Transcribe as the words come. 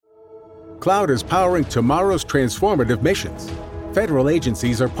Cloud is powering tomorrow's transformative missions. Federal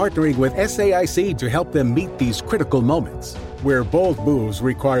agencies are partnering with SAIC to help them meet these critical moments, where bold moves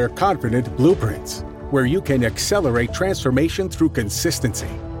require confident blueprints, where you can accelerate transformation through consistency,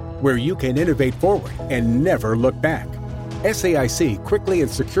 where you can innovate forward and never look back. SAIC quickly and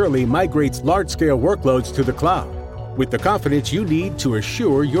securely migrates large-scale workloads to the cloud with the confidence you need to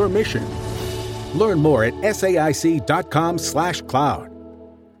assure your mission. Learn more at SAIC.com/cloud.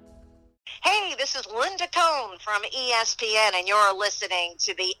 Hey, this is Linda Cohn from ESPN, and you're listening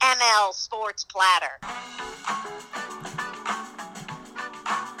to the ML Sports Platter.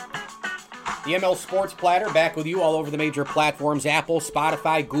 The ML Sports Platter back with you all over the major platforms: Apple,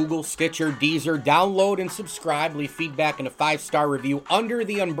 Spotify, Google, Stitcher, Deezer. Download and subscribe. Leave feedback and a 5-star review under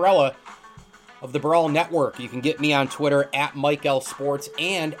the umbrella of the Brawl Network. You can get me on Twitter at Mike L Sports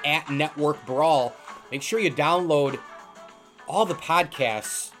and at Network Brawl. Make sure you download all the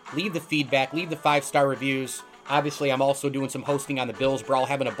podcasts. Leave the feedback. Leave the 5-star reviews. Obviously, I'm also doing some hosting on the Bills Brawl,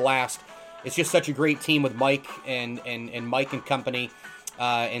 having a blast. It's just such a great team with Mike and Mike and company.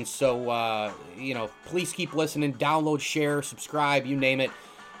 So, please keep listening. Download, share, subscribe, you name it.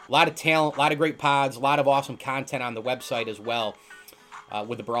 A lot of talent, a lot of great pods, a lot of awesome content on the website as well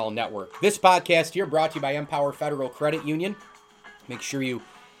with the Brawl Network. This podcast here brought to you by Empower Federal Credit Union. Make sure you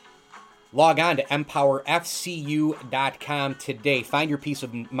log on to empowerfcu.com today. Find your peace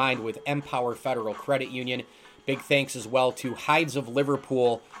of mind with Empower Federal Credit Union. Big thanks as well to Hides of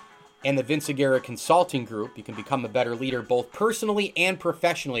Liverpool and the Vince Aguirre Consulting Group. You can become a better leader both personally and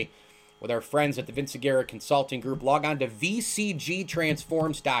professionally with our friends at the Vince Aguirre Consulting Group. Log on to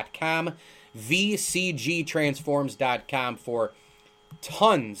vcgtransforms.com, vcgtransforms.com for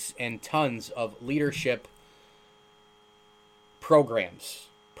tons and tons of leadership programs.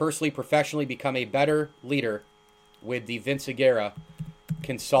 Personally, professionally, become a better leader with the Vince Aguirre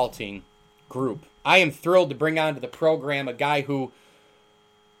Consulting Group. I am thrilled to bring onto the program a guy who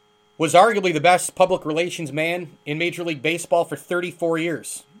was arguably the best public relations man in Major League Baseball for 34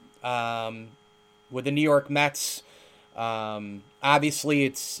 years with the New York Mets. Obviously,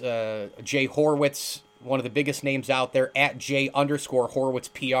 it's Jay Horwitz, one of the biggest names out there, at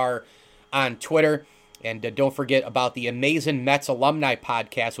J_Horwitz PR on Twitter. And don't forget about the Amazing Mets Alumni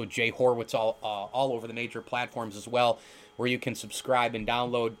podcast with Jay Horwitz all over the major platforms as well, where you can subscribe and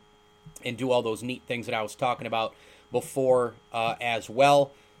download and do all those neat things that I was talking about before as well.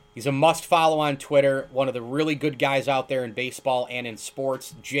 He's a must-follow on Twitter, one of the really good guys out there in baseball and in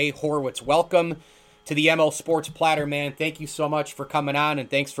sports. Jay Horwitz, welcome to the ML Sports Platter, man. Thank you so much for coming on, and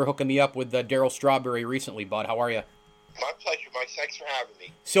thanks for hooking me up with Darryl Strawberry recently, bud. How are you? My pleasure, Mike. Thanks for having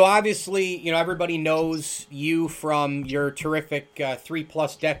me. So obviously, everybody knows you from your terrific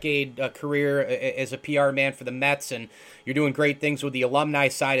 3+ decade career as a PR man for the Mets, and you're doing great things with the alumni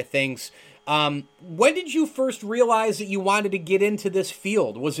side of things. When did you first realize that you wanted to get into this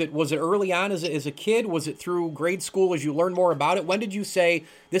field? Was it early on as a kid? Was it through grade school as you learned more about it? When did you say,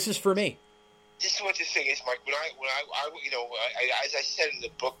 this is for me? This is what the thing is, Mike. When I as I said in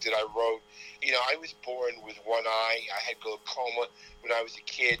the book that I wrote, I was born with one eye. I had glaucoma when I was a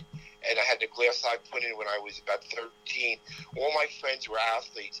kid, and I had the glass eye put in when I was about 13. All my friends were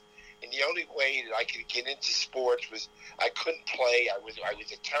athletes, and the only way that I could get into sports was I couldn't play. I was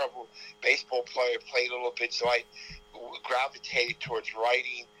a terrible baseball player. Played a little bit, so I gravitated towards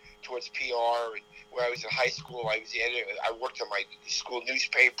writing, towards PR. And when I was in high school, I was the editor. I worked on my school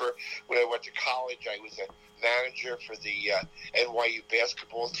newspaper. When I went to college, I was a manager for the NYU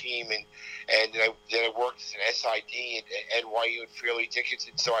basketball team, and then I worked as an SID at NYU and Fairleigh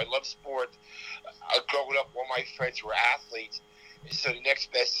Dickinson. So I love sports. Growing up, all my friends were athletes. So the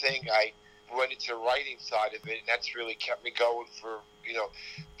next best thing, I went into the writing side of it, and that's really kept me going for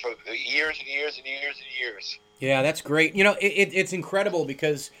years and years and years and years. Yeah, that's great. It's incredible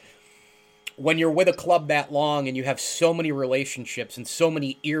because when you're with a club that long and you have so many relationships and so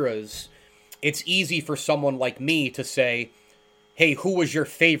many eras, it's easy for someone like me to say, hey, who was your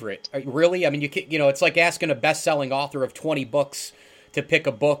favorite? Really? I mean, it's like asking a best-selling author of 20 books to pick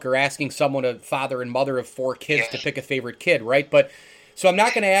a book, or asking someone, a father and mother of 4 kids, to pick a favorite kid, right? But so I'm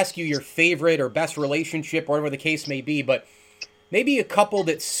not going to ask you your favorite or best relationship, or whatever the case may be, but maybe a couple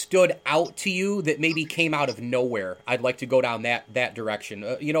that stood out to you that maybe came out of nowhere. I'd like to go down that direction.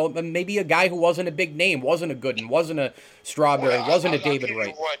 Maybe a guy who wasn't a big name, wasn't a Gooden, wasn't a Strawberry, wasn't a David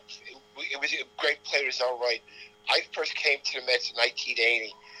Wright. It was a great player, all right. I first came to the Mets in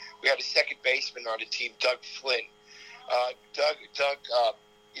 1980. We had a second baseman on the team, Doug Flynn. Doug,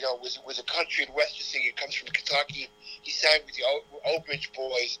 was a country and western singer. He comes from Kentucky. He sang with the Oak Ridge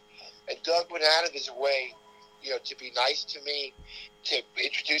Boys, and Doug went out of his way to be nice to me, to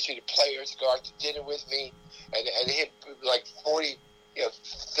introduce me to players, go out to dinner with me, and hit like 40,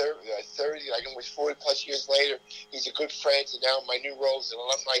 30, like almost 40 plus years later, he's a good friend, and now my new role as an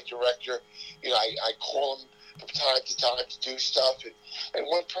alumni director, I call him from time to time to do stuff, and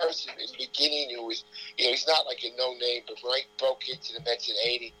one person in the beginning who was, he's not like a no-name, but when I broke into the Mets in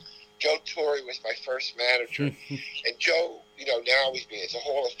 '80, Joe Torre was my first manager, and Joe, now he's a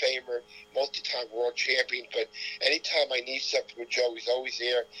Hall of Famer, multi-time world champion, but anytime I need something with Joe, he's always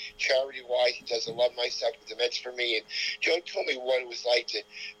there, charity-wise. He does alumni stuff with the Mets for me, and Joe told me what it was like to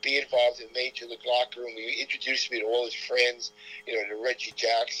be involved in Major League locker room. He introduced me to all his friends, to Reggie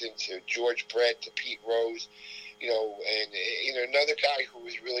Jackson, to George Brett, to Pete Rose, and another guy who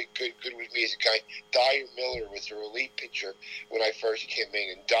was really good with me is a guy, Dyer Miller, was a relief pitcher when I first came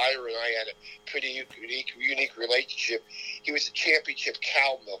in, and Dyer and I had a pretty unique relationship. He was a championship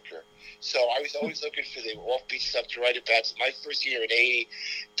cow milker, so I was always looking for the offbeat stuff to write about. So my first year in '80,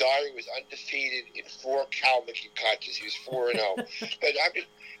 Dyer was undefeated in 4 cow milking contests. He was 4-0. But I've been,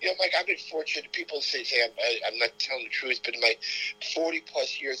 Mike, I've been fortunate. People say, I'm not telling the truth, but in my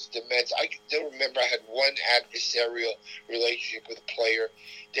 40-plus years at the Mets, I still remember I had one adversarial relationship with a player.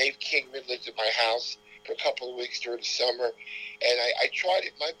 Dave Kingman lived at my house for a couple of weeks during the summer, and I tried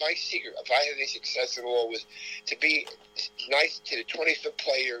it. My secret, if I had any success at all, was to be nice to the 25th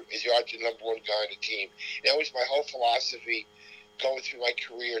player as you are to the number one guy on the team. That was my whole philosophy going through my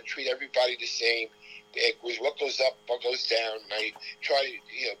career. Treat everybody the same. It was what goes up, what goes down. And I try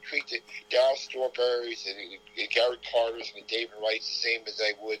to, treat the Darryl Strawberries and the Gary Carters and the David Wrights the same as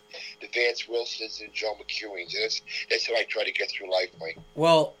I would the Vance Wilsons and Joe McEwens. And that's how I try to get through life, Mike.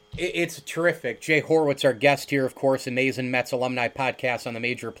 Well, it's terrific. Jay Horwitz, our guest here, of course, Amazing Mets Alumni Podcast on the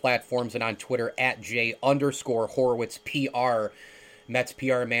major platforms and on Twitter at J_Horwitz PR. Mets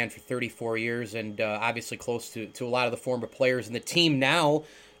PR man for 34 years and obviously close to a lot of the former players in the team now.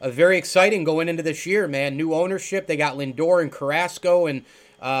 Very exciting going into this year, man. New ownership. They got Lindor and Carrasco, and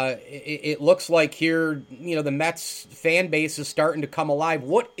it looks like here, the Mets fan base is starting to come alive.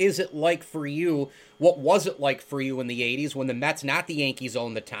 What is it like for you? What was it like for you in the 80s when the Mets, not the Yankees,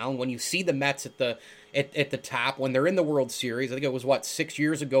 owned the town? When you see the Mets at the top, when they're in the World Series, I think it was, 6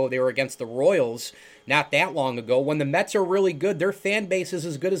 years ago, they were against the Royals, not that long ago. When the Mets are really good, their fan base is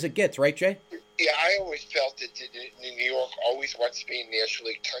as good as it gets, right, Jay? Yeah, I always felt that New York always wants to be in National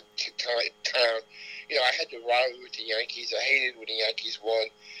League town. I had to rally with the Yankees. I hated when the Yankees won.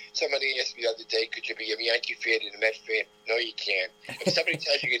 Somebody asked me the other day, could you be a Yankee fan and a Met fan? No, you can't. If somebody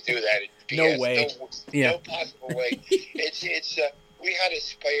tells you can do that, it's BS. No way. No possible way. We had a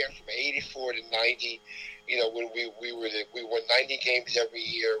span from 84 to 90. When we won 90 games every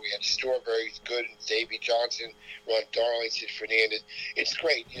year. We had Strawberries, Good, Davey Johnson, Ron Darlington, Fernandez. It's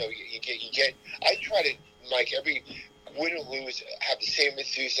great. You get. I try to, Mike, every win or lose, have the same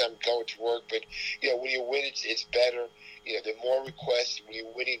enthusiasm going to work. But when you win, it's better. The more requests, when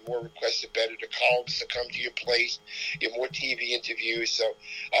you're winning, more requests, the better. The columns that come to your place, you have more TV interviews. So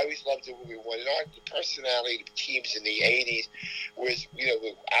I always loved it when we won. And the personality of the teams in the 80s was,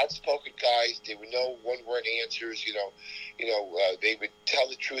 outspoken guys. They would know one-word answers. They would tell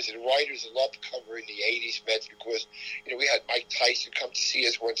the truth. And writers loved covering the 80s Mets because, we had Mike Tyson come to see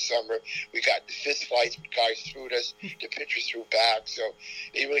us one summer. We got the fist fights with guys threw at us. The pitchers threw back. So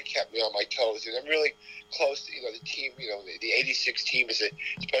they really kept me on my toes. And I'm really close to, the team, the 86 team is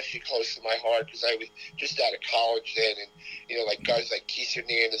especially close to my heart because I was just out of college then. And, like guys like Keith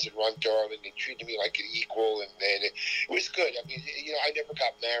Hernandez and Ron Darling, they treated me like an equal. And it was good. I mean, I never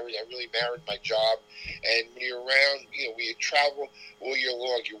got married. I really married my job. And when you're around, when you travel all year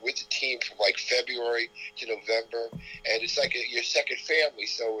long, you're with the team from like February to November. And it's like your second family.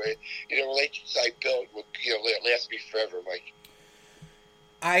 So, relationships I built will, last me forever, Mike.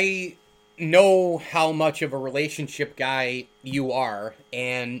 I know how much of a relationship guy you are,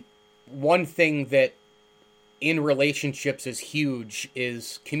 and one thing that in relationships is huge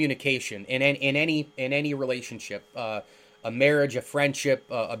is communication. In any relationship, a marriage, a friendship,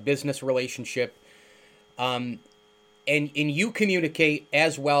 a business relationship, and you communicate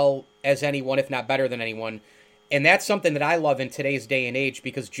as well as anyone, if not better than anyone. And that's something that I love in today's day and age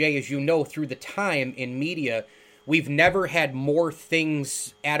because, Jay, as you know, through the time in media, we've never had more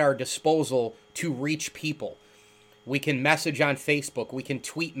things at our disposal to reach people. We can message on Facebook. We can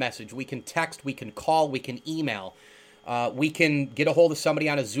tweet message. We can text. We can call. We can email. We can get a hold of somebody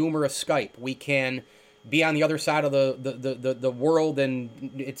on a Zoom or a Skype. We can be on the other side of the world,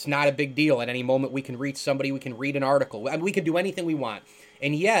 and it's not a big deal. At any moment, we can reach somebody. We can read an article. I mean, we can do anything we want.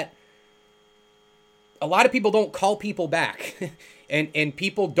 And yet, a lot of people don't call people back, and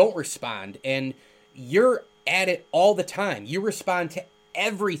people don't respond. And you're at it all the time. You respond to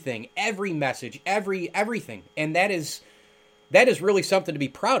everything, every message, everything. And that is really something to be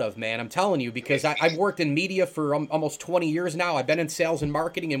proud of, man. I'm telling you, because I've worked in media for almost 20 years now. I've been in sales and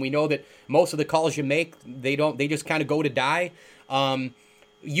marketing, and we know that most of the calls you make, they just kind of go to die.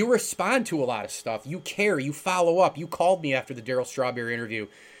 You respond to a lot of stuff. You care. You follow up. You called me after the Darryl Strawberry interview.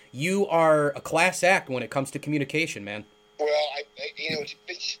 You are a class act when it comes to communication, man. Well,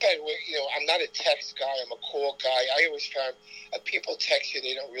 I'm not a text guy. I'm a call guy. I always found people text you,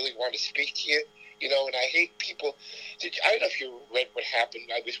 they don't really want to speak to you, and I hate people. I don't know if you read what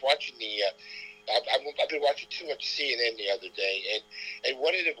happened. I was watching I've been watching too much CNN the other day, and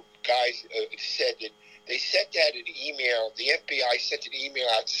one of the guys said that they sent out an email. The FBI sent an email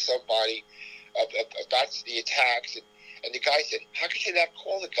out to somebody about the attacks, and the guy said, "How could you not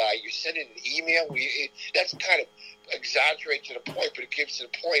call the guy? You're sending an email." That's kind of exaggerate to the point, but it gives to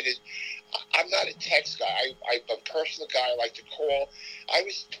the point is I'm not a text guy. I'm a personal guy. I like to call. I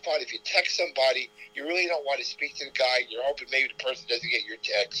always find if you text somebody, you really don't want to speak to the guy. You're hoping maybe the person doesn't get your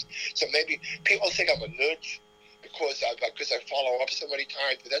text. So maybe people think I'm a nudge because I follow up so many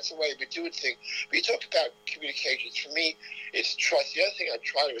times, but that's the way I've been doing things. But you talk about communications. For me, it's trust. The other thing I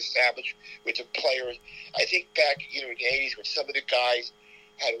try to establish with the players, I think back in the 80s when some of the guys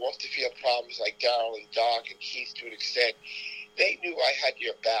had off-the-field problems like Darryl and Doc and Keith to an extent, they knew I had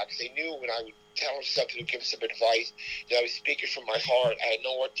their backs. They knew when I would tell them something or give them some advice that I was speaking from my heart. I had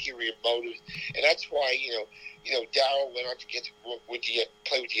no ulterior motives. And that's why, Darryl went on to get to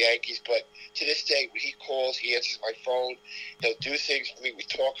play with the Yankees. But to this day, when he calls, he answers my phone. He'll do things for me. We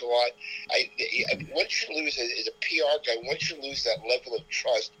talk a lot. Once you lose, as a PR guy, once you lose that level of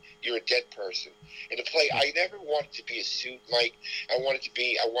trust, you're a dead person. In the play, I never wanted to be a suit, Mike.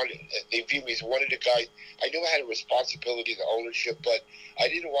 They view me as one of the guys. I knew I had a responsibility to ownership, but I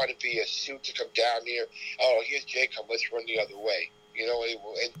didn't want to be a suit to come down here. Oh, here's Jacob. Let's run the other way. And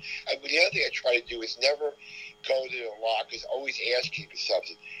the other thing I try to do is never go to the lockers, always asking for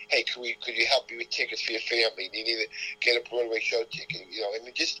something. Hey, could you help me with tickets for your family? You need to get a Broadway show ticket.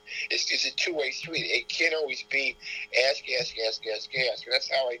 It's a two-way street. It can't always be ask. And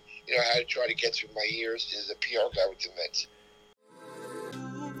that's how I how to try to get through my ears as a PR guy with the Mets.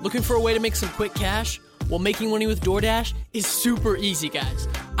 Looking for a way to make some quick cash? Well, making money with DoorDash is super easy, guys.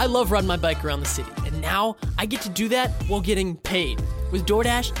 I love riding my bike around the city, and now I get to do that while getting paid. With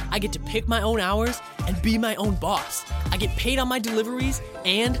DoorDash, I get to pick my own hours and be my own boss. I get paid on my deliveries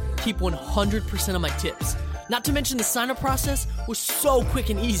and keep 100% of my tips. Not to mention the sign-up process was so quick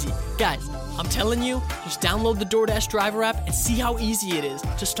and easy. Guys, I'm telling you, just download the DoorDash driver app and see how easy it is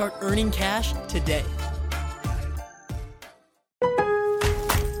to start earning cash today.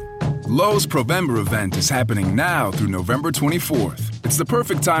 Lowe's Provember event is happening now through November 24th. It's the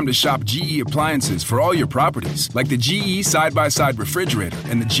perfect time to shop GE appliances for all your properties, like the GE side-by-side refrigerator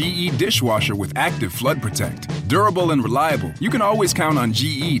and the GE dishwasher with active flood protect. Durable and reliable, you can always count on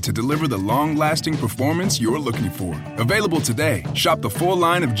GE to deliver the long-lasting performance you're looking for. Available today. Shop the full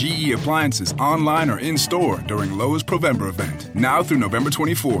line of GE appliances online or in-store during Lowe's Provember event, now through November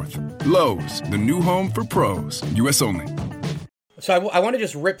 24th. Lowe's, the new home for pros. U.S. only. So I want to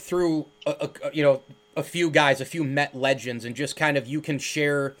just rip through, a few guys, a few Met legends, and just kind of you can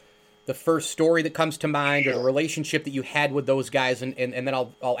share the first story that comes to mind or the relationship that you had with those guys, and then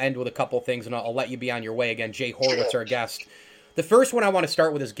I'll end with a couple things, and I'll let you be on your way again. Jay Horwitz, our guest. The first one I want to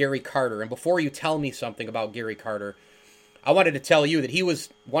start with is Gary Carter, and before you tell me something about Gary Carter, I wanted to tell you that he was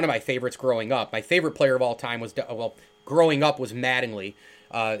one of my favorites growing up. My favorite player of all time growing up was Mattingly,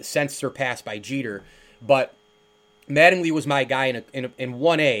 since surpassed by Jeter, but Mattingly was my guy in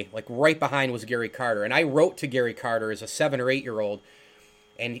 1A, like right behind was Gary Carter. And I wrote to Gary Carter as a 7 or 8-year-old,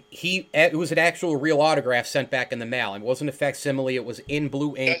 and it was an actual real autograph sent back in the mail. It wasn't a facsimile, it was in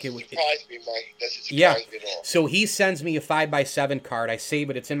blue ink. That surprised me, Mike. That surprised me at all. So he sends me a 5x7 card. I save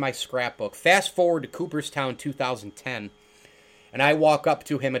it. It's in my scrapbook. Fast forward to Cooperstown 2010, and I walk up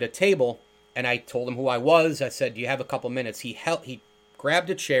to him at a table, and I told him who I was. I said, do you have a couple minutes? He grabbed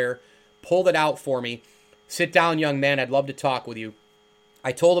a chair, pulled it out for me. Sit down, young man. I'd love to talk with you.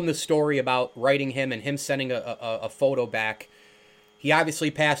 I told him the story about writing him and him sending a photo back. He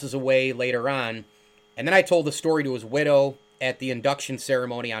obviously passes away later on. And then I told the story to his widow at the induction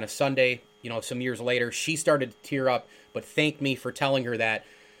ceremony on a Sunday, some years later. She started to tear up, but thanked me for telling her that.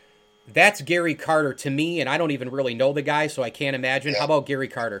 That's Gary Carter to me, and I don't even really know the guy, so I can't imagine. Yeah. How about Gary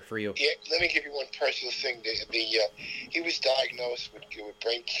Carter for you? Yeah, let me give you one personal thing. He was diagnosed with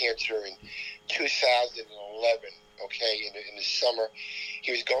brain cancer in 2011, okay, in the summer.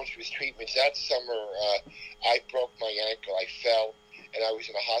 He was going through his treatments. That summer, I broke my ankle. I fell, and I was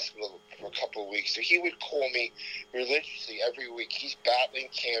in the hospital for a couple of weeks. So he would call me religiously every week. He's battling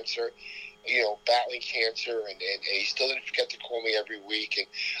cancer, and he still didn't forget to call me every week. And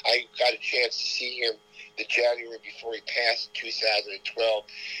I got a chance to see him the January before he passed in 2012.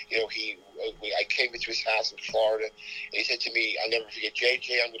 I came into his house in Florida, and he said to me, "I'll never forget,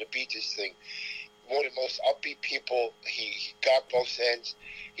 JJ, I'm going to beat this thing." One of the most upbeat people. He got both ends.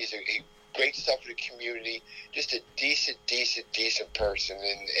 He's a great stuff for the community. Just a decent person,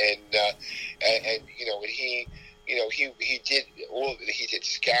 and he did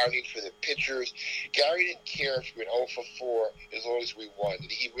scouting for the pitchers. Gary didn't care if we went 0 for 4 as long as we won. And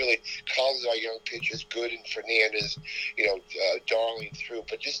he really calls our young pitchers, Good and Fernandez, Darling through.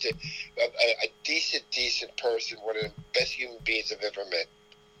 But just a decent person, one of the best human beings I've ever met.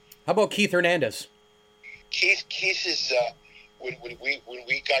 How about Keith Hernandez? Keith is when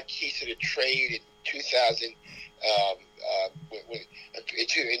we got Keith in a trade in 2000.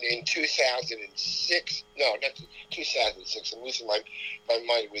 In 2006, no, not 2006. I'm losing my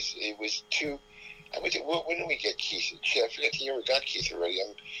mind. It was two. When did we get Keith? I forget the year we got Keith already.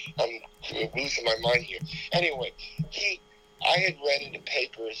 I'm losing my mind here. Anyway, I had read in the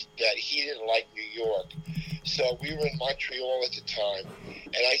papers that he didn't like New York, so we were in Montreal at the time,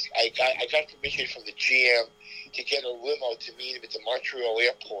 and I got permission from the GM to get a limo to meet him at the Montreal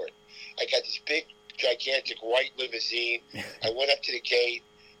airport. I got this big, gigantic white limousine. I went up to the gate,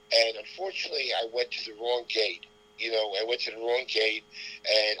 and unfortunately, I went to the wrong gate. I went to the wrong gate,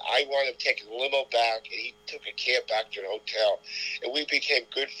 and I wound up taking the limo back, and he took a cab back to the hotel, and we became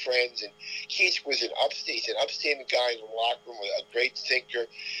good friends. And Keith was an upstanding guy in the locker room, a great thinker.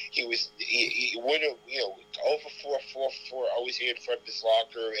 He went over 4, always here in front of his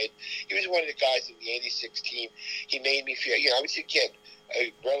locker, and he was one of the guys in the '86 team. He made me feel, I was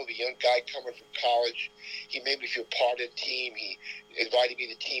a relatively young guy coming from college. He made me feel part of the team. He invited me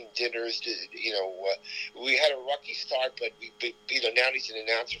to team dinners. We had a rocky start, but now he's an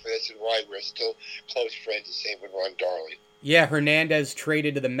announcer for SNY. We're still close friends. The same with Ron Darling. Yeah, Hernandez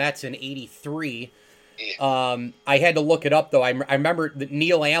traded to the Mets in '83. Yeah. I had to look it up though. I remember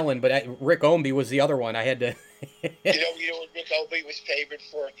Neil Allen, but Rick Omby was the other one. I had to. You know what Rick Omby was favored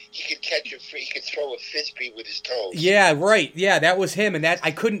for? He could he could throw a frisbee with his toes. Yeah, right. Yeah, that was him, and I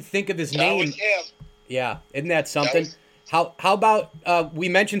couldn't think of his name. That was him. Yeah, isn't that something? How about we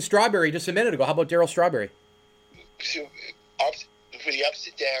mentioned Strawberry just a minute ago? How about Darryl Strawberry? So, for the ups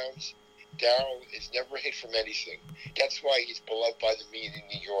and downs, Darryl is never hid from anything. That's why he's beloved by the media in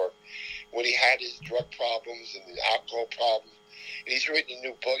New York. When he had his drug problems and the alcohol problems, and he's written a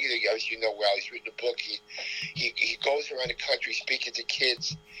new book, as you know well, he's written a book. He goes around the country speaking to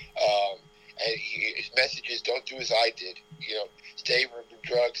kids, and his message is, don't do as I did. Stay away from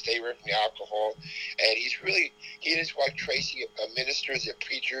drugs, stay away from the alcohol. And he and his wife Tracy are ministers, they're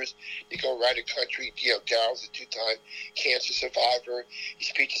preachers. They go around the country. Darryl's a 2-time cancer survivor. He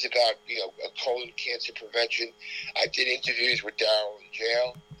speaks about colon cancer prevention. I did interviews with Darryl in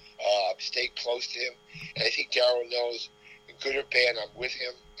jail. Stayed close to him, and I think Darryl knows, good or bad, I'm with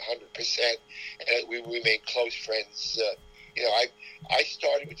him 100%, and we remain close friends. I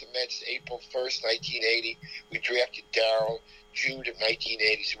started with the Mets April 1st, 1980. We drafted Darryl June of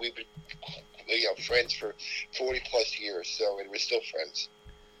 1980, so we've been friends for 40 plus years. So, and we're still friends.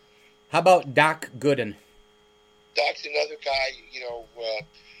 How about Doc Gooden? Doc's another guy.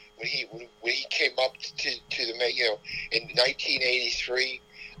 When he came up to the Mets, in 1983.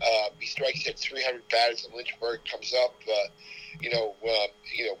 He strikes at 300 batters, and Lynchburg comes up.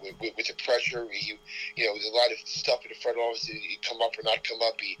 With the pressure, there's a lot of stuff in the front office. He come up or not come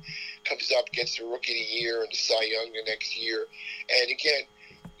up. He comes up, gets the Rookie of the Year and the Cy Young the next year. And again,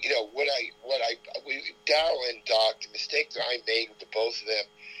 Darryl and Doc, the mistake that I made with the both of them,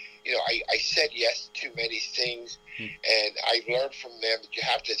 I said yes to too many things, and I learned from them that you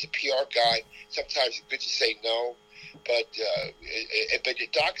have to, as a PR guy, sometimes it's good to say no. But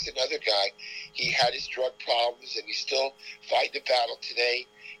Doc's another guy. He had his drug problems, and he's still fighting the battle today.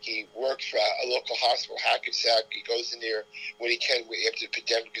 He works for a local hospital, Hackensack. He goes in there when he can, after the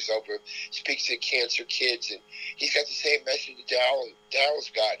pandemic is over, speaks to cancer kids, and he's got the same message that Darryl's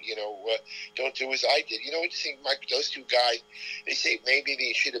got. Don't do as I did. You know what you think, Mike? Those two guys, they say maybe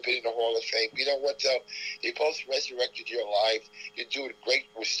they should have been in the Hall of Fame. You know what, though? They both resurrected your life. You're doing great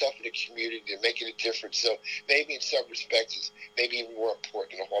with stuff in the community. They're making a difference. So maybe in some respects, it's maybe even more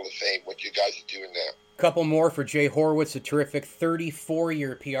important in the Hall of Fame, what you guys are doing now. Couple more for Jay Horwitz, a terrific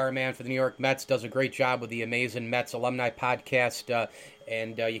 34-year PR man for the New York Mets. Does a great job with the Amazing Mets Alumni Podcast,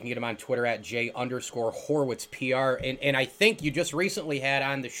 and you can get him on Twitter at J_Horwitz PR. And I think you just recently had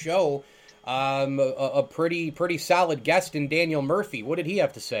on the show a pretty solid guest in Daniel Murphy. What did he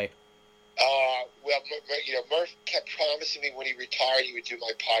have to say? Well, Murph kept promising me when he retired he would do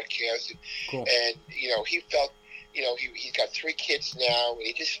my podcast, and, Cool. and he felt, he's got 3 kids now, and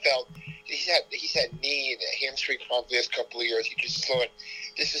he just felt he's had knee and a hamstring problem the last couple of years. He just thought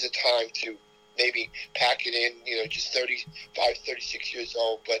this is a time to maybe pack it in, just 35, 36 years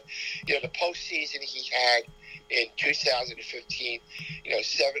old. But, the postseason he had in 2015,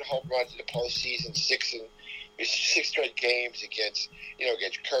 7 home runs in the postseason, 6 straight games against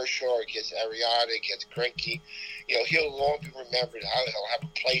Kershaw, against Arrieta, against Greinke. He'll long be remembered. He'll have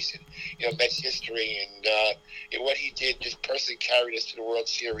a place in Mets history, and what he did just personally carried us to the World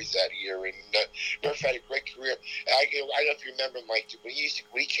Series that year. And Murph had a great career. I don't know if you remember, Mike, when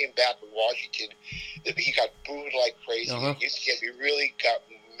he came back with Washington, he got booed like crazy. Uh-huh. He really got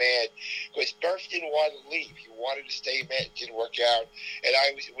mad because Murph didn't want to leave. He wanted to stay Met. It didn't work out. And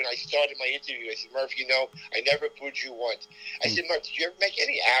when I started my interview, I said, Murph, I never booed you once. I said, Murph, did you ever make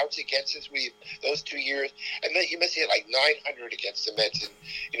any outs against us those 2 years? And then you must have hit like 900 against the Mets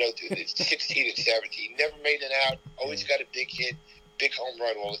in 16 and 17. He never made an out. Always got a big hit, big home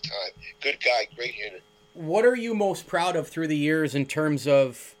run all the time. Good guy, great hitter. What are you most proud of through the years in terms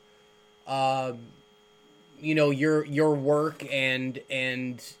of your work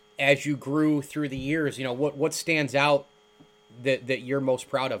and as you grew through the years, what stands out that you're most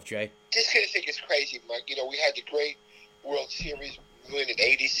proud of, Jay? Just gonna think it's crazy, Mike. We had the great World Series win in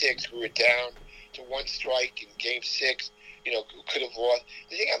 '86. We were down to 1 strike in Game 6. Could have lost.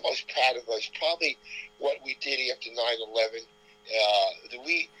 The thing I'm most proud of was probably what we did after 9/11.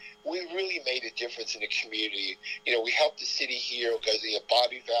 We really made a difference in the community. We helped the city here because we had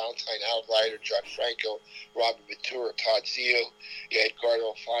Bobby Valentine, Al Leiter, John Franco, Robert Ventura, Todd Seal, Edgardo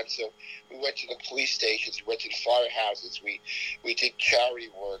Alfonso. We went to the police stations. We went to the firehouses. We did charity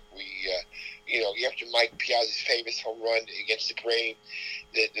work. After Mike Piazza's famous home run against the Braves,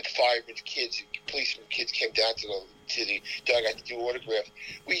 the firemen's kids, policemen's kids came down to the dugout to do autographs.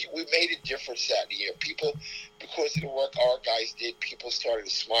 We made a difference that year. People, because of the work our guys did, people started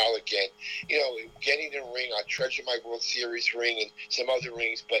to smile again. Getting the ring, I treasure my World Series ring and some other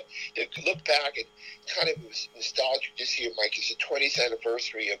rings, but to look back and kind of nostalgic this year, Mike, it's the 20th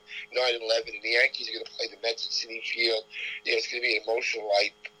anniversary of 9/11, and the Yankees are going to play the Mets at Citi Field. It's going to be an emotional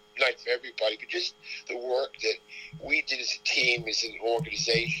night for everybody, but just the work that we did as a team, as an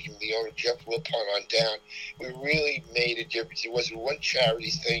organization, the owner Jeff Wilpon on down, we really made a difference. It wasn't one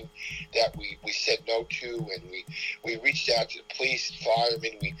charity thing that we said no to, and we reached out to the police,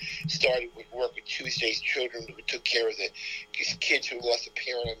 firemen. We started with work with Tuesday's Children. We took care of the kids who lost a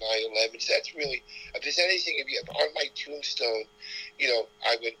parent on 9/11. So that's really, if there's anything on my tombstone,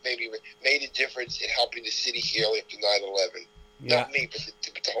 I would maybe made a difference in helping the city heal after 9/11. Yeah. Not me, but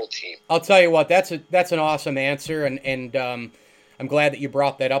the whole team. I'll tell you what, that's an awesome answer, and I'm glad that you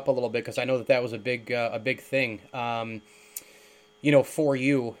brought that up a little bit because I know that was a big thing, for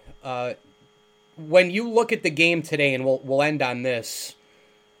you. When you look at the game today, and we'll end on this,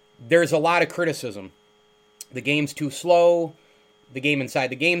 there's a lot of criticism. The game's too slow. The game inside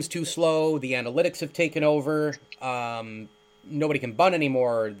the game's too slow. The analytics have taken over. Nobody can bunt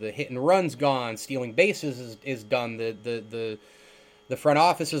anymore. The hit and run's gone. Stealing bases is done. The front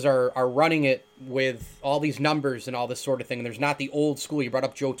offices are running it with all these numbers and all this sort of thing. And there's not the old school. You brought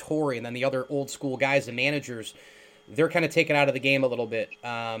up Joe Torre, and then the other old school guys, the managers, they're kind of taken out of the game a little bit.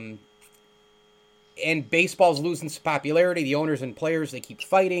 And baseball's losing some popularity. The owners and players, they keep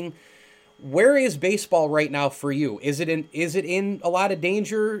fighting. Where is baseball right now for you? Is it in a lot of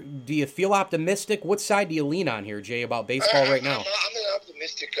danger? Do you feel optimistic? What side do you lean on here, Jay, about baseball right now? I'm an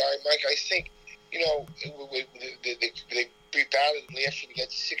optimistic guy, Mike. I think, they rebounded last year to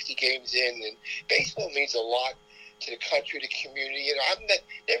get 60 games in, and baseball means a lot to the country, the community. I've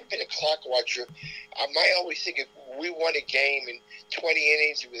never been a clock watcher. I always think if we won a game in 20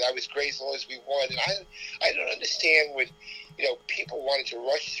 innings, that was great as long as we won. And I don't understand when, people wanted to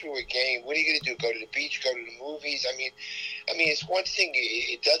rush through a game. What are you going to do? Go to the beach? Go to the movies? I mean, it's one thing.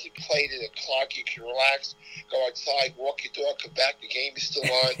 It doesn't play to the clock. You can relax, go outside, walk your dog, come back. The game is still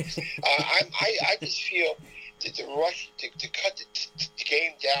on. I just feel that the rush to cut the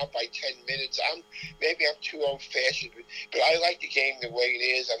game down by 10 minutes. Maybe I'm too old-fashioned, but I like the game the way it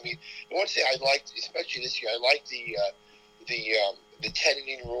is. I mean, the one thing I liked, especially this year, I like the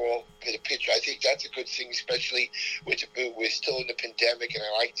 10-inning rule for the pitcher. I think that's a good thing, especially we're still in the pandemic, and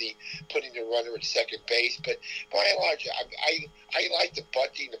I like the putting the runner at second base. But by and large, I like the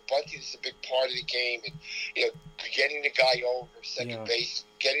bunting. The bunting is a big part of the game, and getting the guy over second base,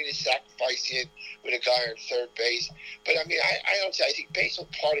 getting the sacrifice in with a guy on third base. But I mean, I think baseball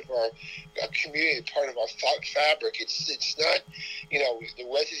part of our community, part of our fabric. It's not, you know, the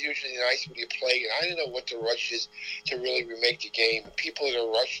weather's usually nice when you play, and I don't know what the rush is to really remake the game. And people that are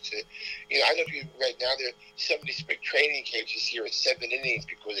rushed to, you know, I don't know if you right now there are some of these big training games this year at 7 innings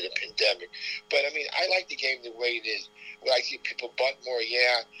because of the pandemic. But I mean, I like the game the way it is. When I see people bunt more,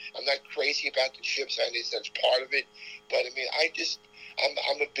 yeah, I'm not crazy about the chips. I understand that's part of it, but I mean,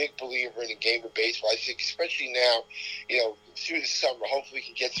 I'm a big believer in the game of baseball. I think, especially now, you know, through the summer, hopefully we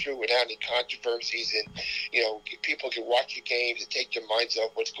can get through without any controversies, and you know, people can watch the games and take their minds off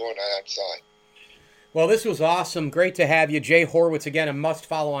what's going on outside. Well, this was awesome. Great to have you. Jay Horwitz, again, a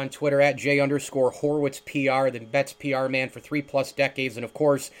must-follow on Twitter at J_HorwitzPR, the Mets PR man for 3+ decades. And, of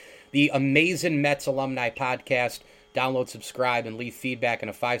course, the amazing Mets Alumni Podcast. Download, subscribe, and leave feedback and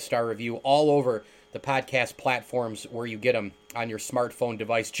a 5-star review all over the podcast platforms where you get them on your smartphone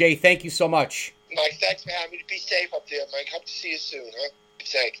device. Jay, thank you so much. Mike, thanks for having me. Be safe up there, Mike. Hope to see you soon, huh?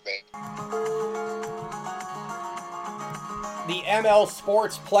 Thanks, man. The ML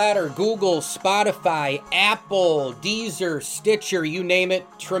Sports Platter, Google, Spotify, Apple, Deezer, Stitcher, you name it.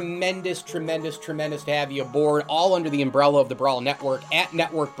 Tremendous to have you aboard, all under the umbrella of the Brawl Network, at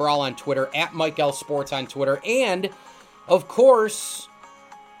Network Brawl on Twitter, at Mike L Sports on Twitter, and, of course,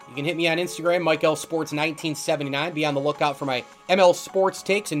 you can hit me on Instagram, Mike L Sports 1979. Be on the lookout for my ML Sports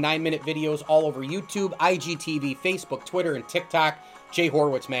takes and 9-minute videos all over YouTube, IGTV, Facebook, Twitter, and TikTok. Jay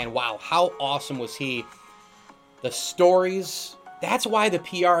Horwitz, man, wow, how awesome was he? The stories, that's why the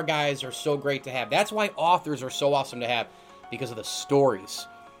PR guys are so great to have. That's why authors are so awesome to have, because of the stories.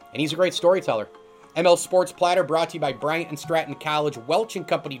 And he's a great storyteller. ML Sports Platter brought to you by Bryant and Stratton College, Welch &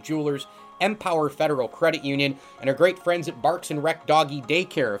 Company Jewelers, Empower Federal Credit Union, and our great friends at Barks and Rec Doggy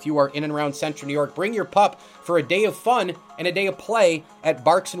Daycare. If you are in and around Central New York, bring your pup for a day of fun and a day of play at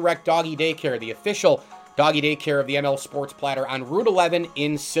Barks and Rec Doggy Daycare, the official doggy daycare of the ML Sports Platter on Route 11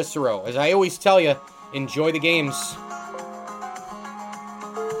 in Cicero. As I always tell you, enjoy the games.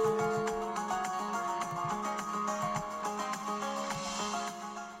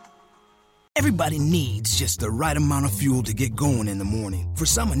 Everybody needs just the right amount of fuel to get going in the morning. For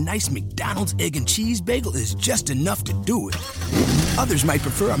some, a nice McDonald's egg and cheese bagel is just enough to do it. Others might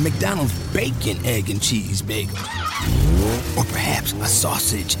prefer a McDonald's bacon egg and cheese bagel. Or perhaps a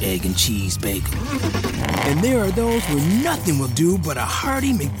sausage egg and cheese bagel. And there are those where nothing will do but a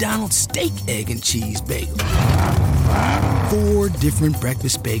hearty McDonald's steak egg and cheese bagel. 4 different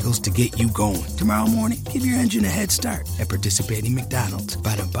breakfast bagels to get you going. Tomorrow morning, give your engine a head start at participating McDonald's.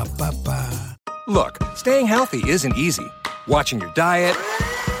 Ba-da-ba-ba-ba. Look, staying healthy isn't easy. Watching your diet,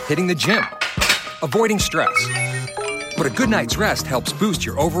 hitting the gym, avoiding stress. But a good night's rest helps boost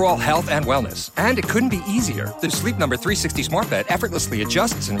your overall health and wellness. And it couldn't be easier. The Sleep Number 360 Smart Bed effortlessly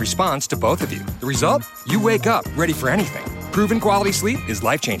adjusts and responds to both of you. The result? You wake up ready for anything. Proven quality sleep is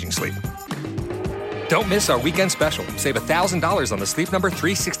life-changing sleep. Don't miss our weekend special. Save $1,000 on the Sleep Number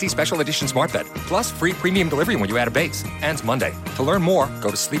 360 Special Edition Smart Bed, plus free premium delivery when you add a base. Ends Monday. To learn more, go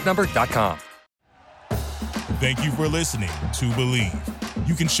to sleepnumber.com. Thank you for listening to Believe.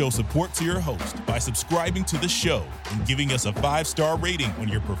 You can show support to your host by subscribing to the show and giving us a 5-star rating on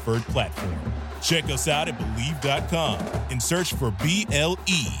your preferred platform. Check us out at Believe.com and search for BLEAV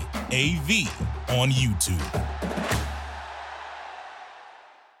on YouTube.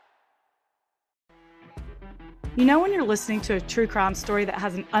 You know when you're listening to a true crime story that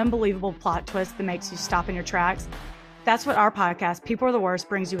has an unbelievable plot twist that makes you stop in your tracks? That's what our podcast, People Are the Worst,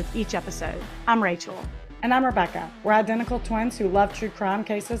 brings you with each episode. I'm Rachel. And I'm Rebecca. We're identical twins who love true crime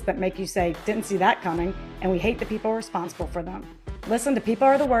cases that make you say, didn't see that coming, and we hate the people responsible for them. Listen to People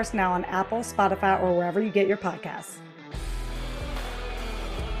Are the Worst now on Apple, Spotify, or wherever you get your podcasts.